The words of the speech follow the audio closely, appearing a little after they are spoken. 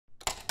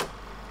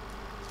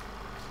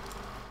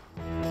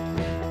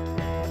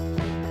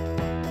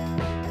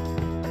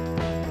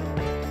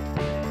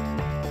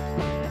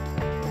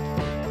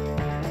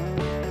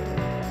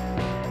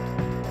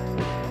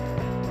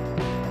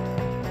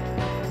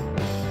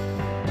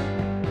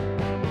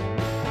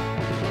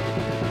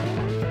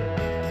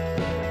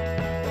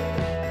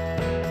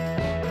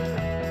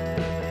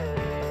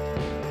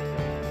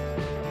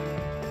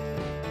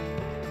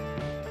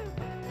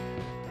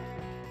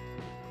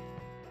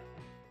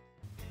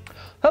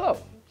Hello,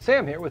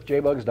 Sam here with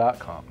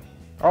JBugs.com.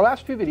 Our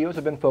last few videos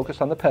have been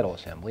focused on the pedal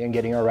assembly and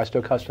getting our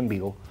Resto Custom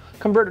Beetle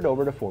converted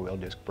over to 4-wheel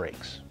disc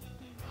brakes.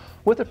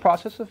 With the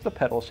process of the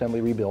pedal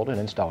assembly rebuild and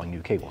installing new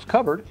cables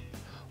covered,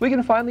 we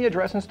can finally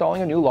address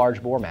installing a new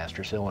large bore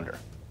master cylinder.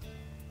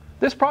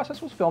 This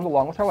process was filmed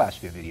along with our last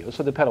few videos,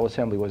 so the pedal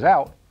assembly was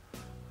out,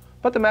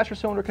 but the master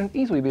cylinder can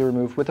easily be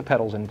removed with the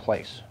pedals in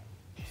place.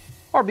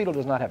 Our Beetle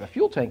does not have a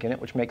fuel tank in it,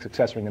 which makes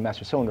accessorying the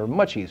master cylinder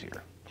much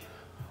easier.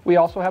 We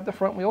also have the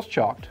front wheels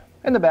chalked,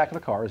 and the back of the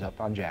car is up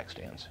on jack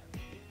stands.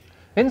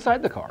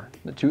 Inside the car,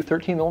 the two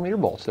 13mm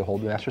bolts that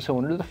hold the master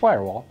cylinder to the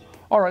firewall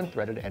are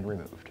unthreaded and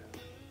removed.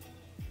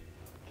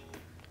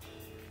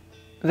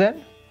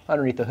 Then,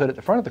 underneath the hood at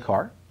the front of the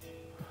car,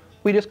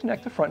 we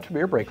disconnect the front to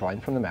rear brake line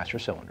from the master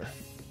cylinder.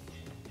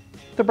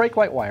 The brake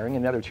light wiring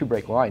and the other two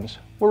brake lines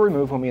were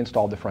removed when we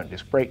installed the front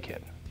disc brake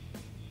kit.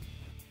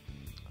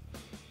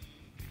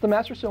 The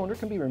master cylinder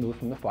can be removed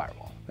from the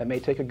firewall. That may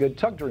take a good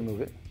tug to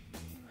remove it,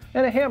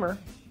 and a hammer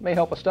may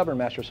help a stubborn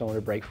master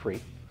cylinder break free,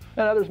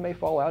 and others may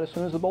fall out as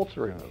soon as the bolts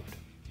are removed.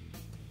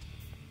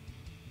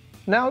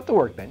 Now at the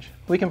workbench,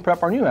 we can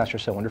prep our new master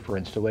cylinder for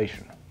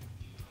installation.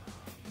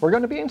 We're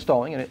going to be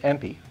installing an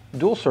empty,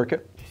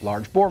 dual-circuit,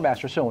 large bore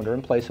master cylinder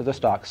in place of the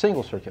stock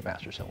single-circuit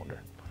master cylinder.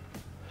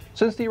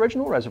 Since the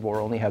original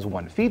Reservoir only has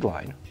one feed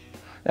line,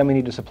 and we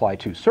need to supply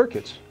two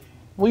circuits,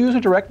 we'll use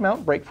a direct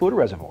mount brake fluid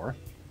reservoir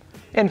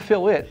and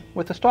fill it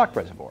with the stock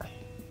reservoir.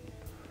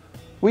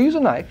 We use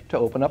a knife to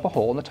open up a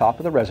hole in the top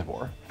of the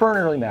reservoir for an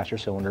early master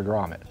cylinder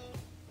grommet.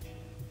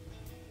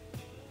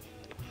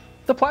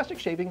 The plastic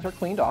shavings are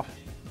cleaned off,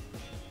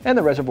 and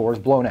the reservoir is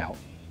blown out,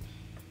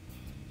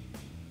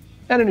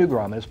 and a new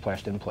grommet is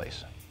placed in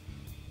place.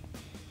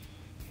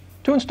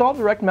 To install the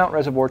direct mount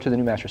reservoir to the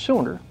new master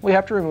cylinder, we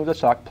have to remove the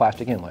stock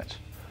plastic inlets,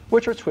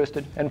 which are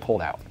twisted and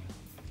pulled out,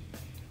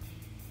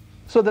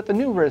 so that the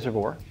new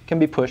reservoir can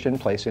be pushed in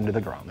place into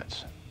the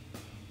grommets.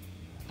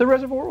 The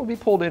reservoir will be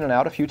pulled in and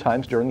out a few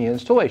times during the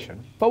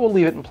installation, but we'll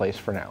leave it in place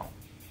for now.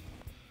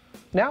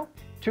 Now,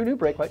 two new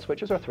brake light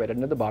switches are threaded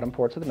into the bottom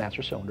ports of the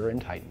master cylinder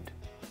and tightened.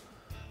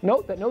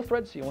 Note that no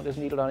thread sealant is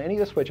needed on any of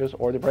the switches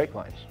or the brake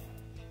lines.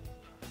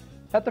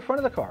 At the front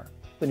of the car,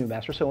 the new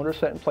master cylinder is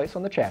set in place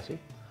on the chassis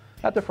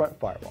at the front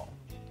firewall.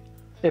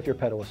 If your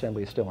pedal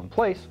assembly is still in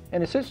place,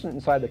 an assistant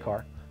inside the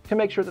car can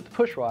make sure that the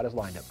push rod is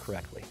lined up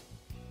correctly.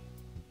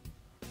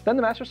 Then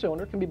the master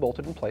cylinder can be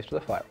bolted in place to the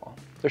firewall.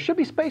 There should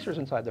be spacers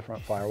inside the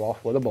front firewall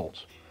for the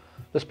bolts.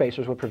 The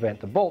spacers would prevent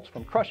the bolts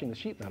from crushing the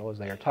sheet metal as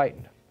they are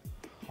tightened.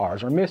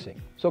 Ours are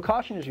missing, so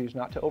caution is used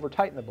not to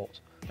over-tighten the bolts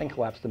and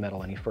collapse the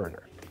metal any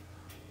further.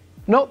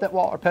 Note that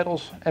while our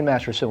pedals and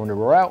master cylinder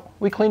were out,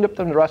 we cleaned up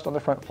the rust on the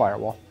front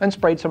firewall and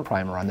sprayed some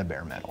primer on the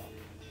bare metal.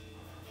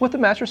 With the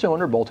master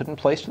cylinder bolted in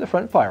place to the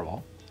front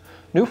firewall,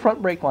 new front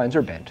brake lines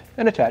are bent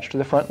and attached to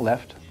the front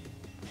left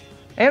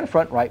and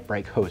front right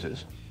brake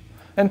hoses,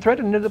 and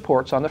threaded into the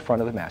ports on the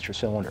front of the master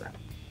cylinder.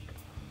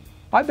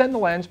 I bend the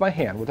lines by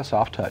hand with a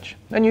soft touch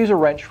and use a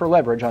wrench for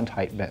leverage on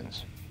tight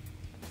bends.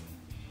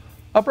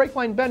 A brake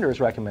line bender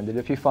is recommended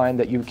if you find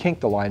that you kink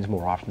the lines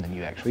more often than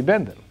you actually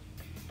bend them.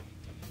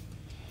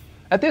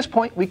 At this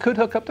point, we could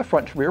hook up the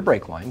front to rear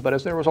brake line, but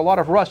as there was a lot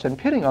of rust and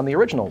pitting on the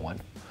original one,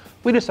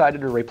 we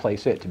decided to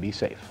replace it to be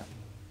safe.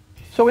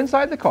 So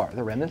inside the car,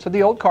 the remnants of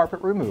the old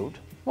carpet were removed,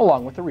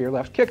 along with the rear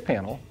left kick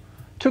panel,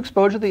 to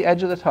expose the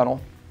edge of the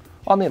tunnel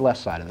on the left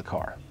side of the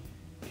car.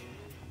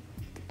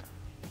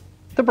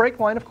 The brake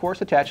line, of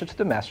course, attaches to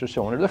the master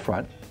cylinder to the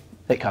front.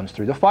 It comes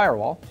through the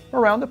firewall,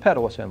 around the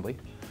pedal assembly,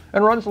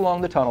 and runs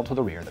along the tunnel to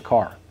the rear of the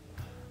car,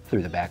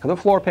 through the back of the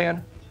floor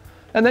pan,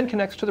 and then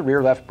connects to the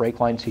rear left brake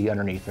line T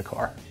underneath the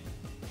car.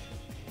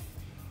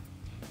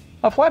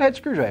 A flathead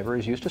screwdriver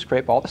is used to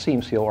scrape all the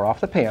seam sealer off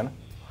the pan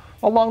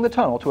along the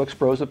tunnel to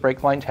expose the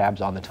brake line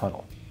tabs on the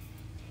tunnel.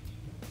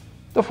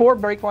 The 4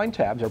 brake line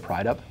tabs are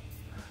pried up,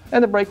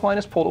 and the brake line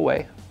is pulled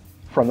away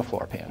from the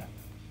floor pan.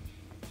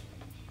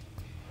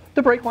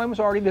 The brake line was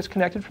already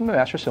disconnected from the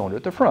master cylinder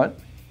at the front,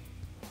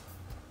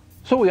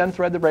 so we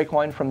unthread the brake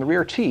line from the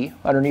rear T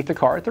underneath the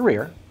car at the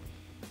rear.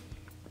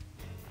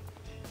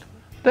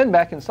 Then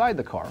back inside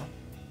the car,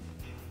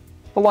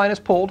 the line is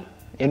pulled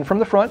in from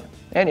the front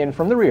and in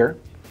from the rear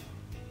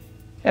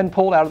and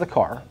pulled out of the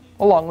car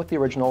along with the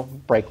original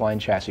brake line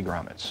chassis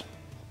grommets.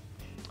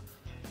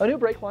 A new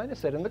brake line is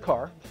set in the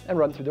car and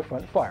run through the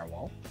front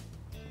firewall,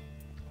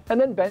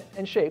 and then bent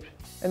and shaped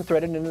and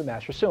threaded into the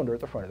master cylinder at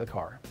the front of the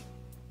car.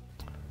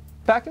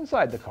 Back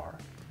inside the car,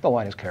 the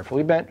line is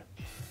carefully bent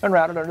and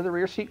routed under the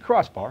rear seat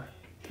crossbar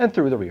and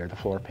through the rear of the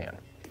floor pan.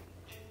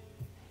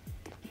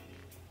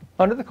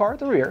 Under the car at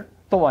the rear,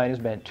 the line is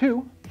bent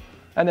too,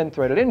 and then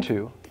threaded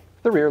into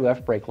the rear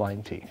left brake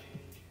line T.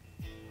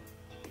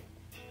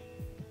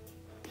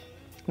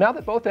 Now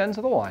that both ends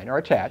of the line are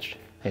attached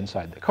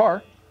inside the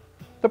car,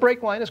 the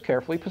brake line is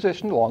carefully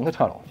positioned along the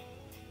tunnel.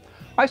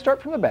 I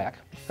start from the back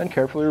and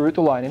carefully route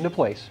the line into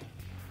place,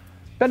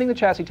 bending the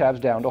chassis tabs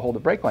down to hold the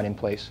brake line in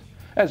place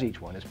as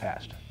each one is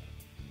passed.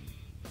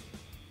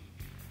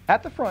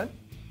 At the front,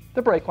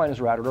 the brake line is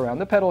routed around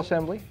the pedal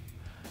assembly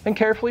and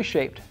carefully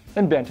shaped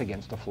and bent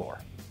against the floor.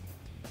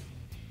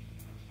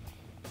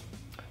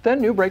 Then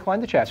new brake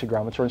line to chassis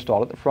grommets are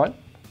installed at the front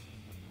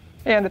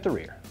and at the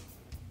rear.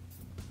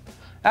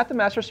 At the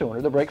master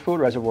cylinder, the brake fluid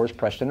reservoir is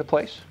pressed into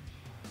place,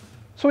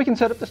 so we can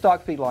set up the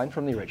stock feed line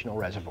from the original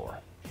reservoir.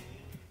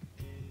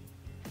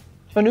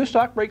 A new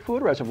stock brake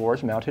fluid reservoir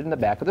is mounted in the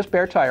back of the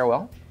spare tire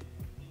well.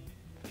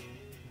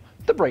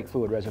 The brake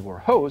fluid reservoir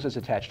hose is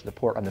attached to the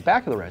port on the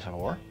back of the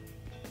reservoir,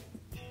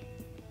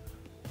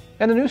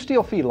 and the new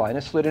steel feed line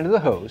is slid into the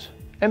hose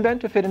and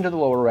bent to fit into the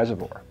lower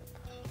reservoir,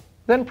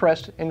 then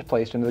pressed and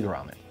placed into the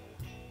grommet.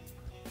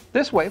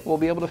 This way, we'll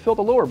be able to fill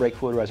the lower brake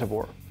fluid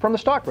reservoir from the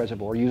stock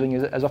reservoir using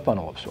it as a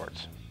funnel of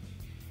sorts.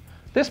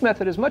 This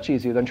method is much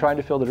easier than trying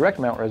to fill the direct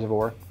mount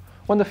reservoir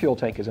when the fuel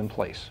tank is in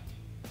place.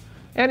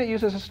 And it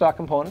uses the stock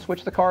components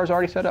which the car is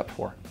already set up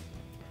for.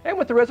 And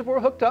with the reservoir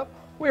hooked up,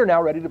 we are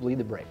now ready to bleed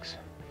the brakes.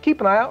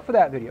 Keep an eye out for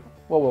that video,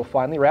 where we'll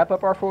finally wrap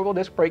up our 4-wheel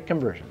disc brake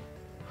conversion.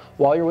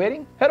 While you're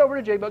waiting, head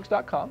over to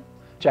JBugs.com,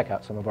 check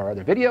out some of our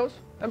other videos,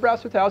 and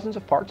browse through thousands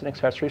of parts and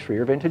accessories for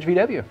your vintage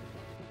VW.